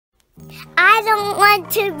I don't want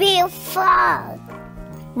to be a frog.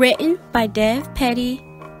 Written by Dev Petty,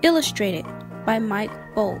 illustrated by Mike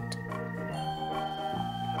Boldt.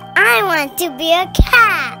 I want to be a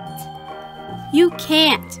cat. You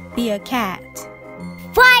can't be a cat.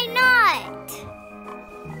 Why not?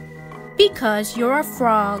 Because you're a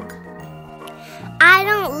frog. I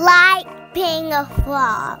don't like being a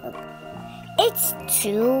frog. It's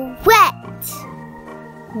too wet.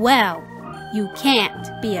 Well, you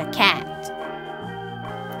can't be a cat.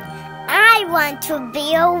 I want to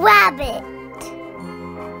be a rabbit.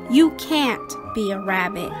 You can't be a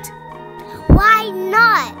rabbit. Why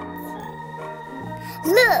not?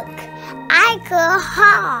 Look, I could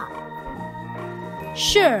hop.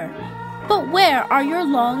 Sure, but where are your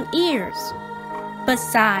long ears?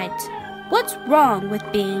 Besides, what's wrong with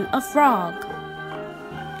being a frog?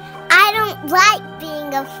 I don't like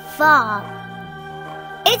being a frog.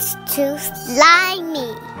 It's too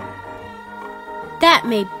slimy. That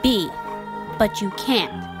may be, but you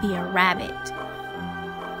can't be a rabbit.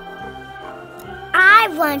 I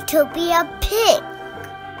want to be a pig.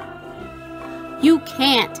 You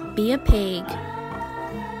can't be a pig.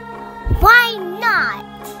 Why not?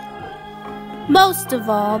 Most of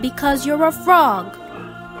all because you're a frog.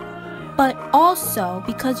 But also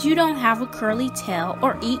because you don't have a curly tail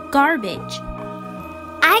or eat garbage.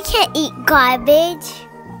 I can't eat garbage.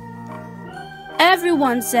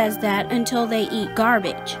 Everyone says that until they eat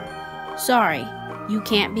garbage. Sorry, you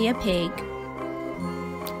can't be a pig.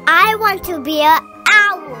 I want to be an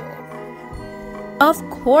owl. Of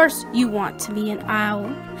course you want to be an owl.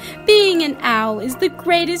 Being an owl is the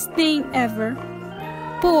greatest thing ever.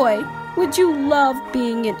 Boy, would you love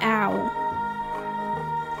being an owl.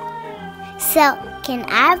 So, can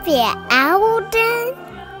I be an owl then?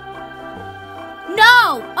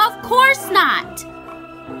 No, of course not.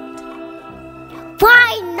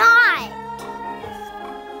 Why not?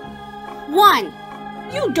 1,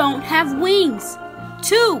 you don't have wings.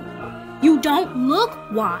 2, you don't look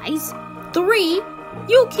wise. 3,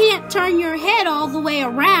 you can't turn your head all the way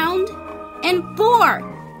around. And 4,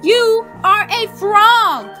 you are a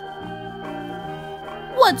frog.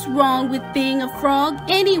 What's wrong with being a frog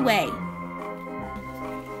anyway?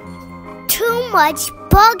 Too much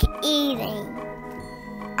bug eating.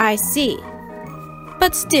 I see.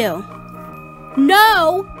 But still,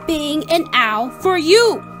 no being an owl for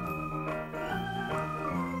you.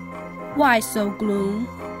 Why so gloom?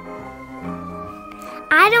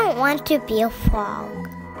 I don't want to be a frog.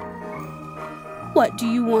 What do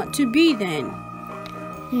you want to be then?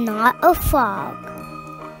 Not a frog.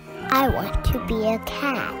 I want to be a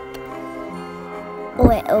cat.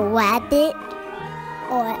 Or a rabbit.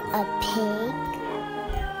 Or a pig.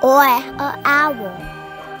 Or an owl.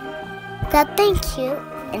 Something cute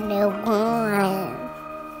and a one.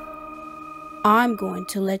 I'm going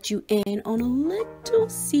to let you in on a little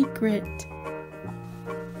secret.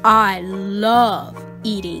 I love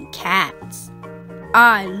eating cats.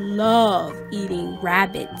 I love eating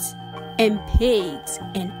rabbits and pigs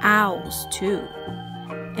and owls too.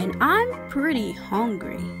 And I'm pretty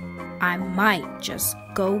hungry. I might just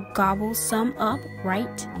go gobble some up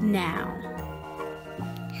right now.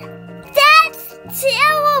 That's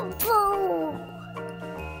terrible!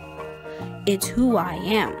 It's who I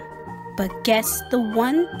am. But guess the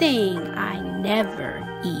one thing I never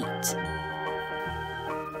eat.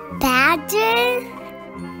 Badger?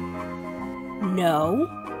 No,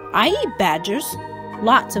 I eat badgers.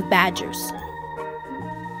 Lots of badgers.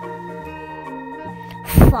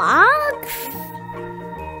 Frogs?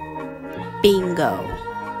 Bingo.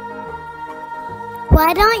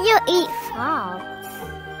 Why don't you eat frogs?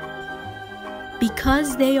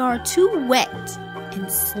 Because they are too wet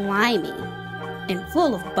and slimy and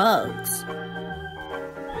full of bugs.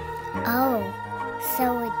 Oh,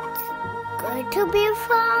 so it's good to be a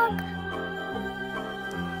frog?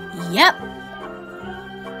 Yep.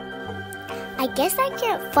 I guess I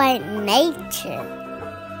can't fight nature.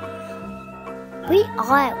 We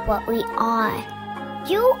are what we are.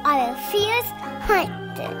 You are a fierce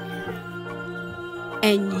hunter.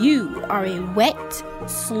 And you are a wet,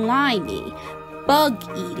 slimy,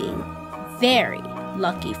 bug-eating, very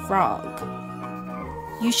lucky frog.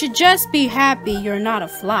 You should just be happy you're not a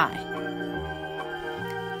fly.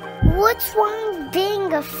 What's wrong with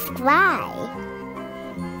being a fly?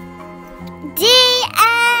 Ding!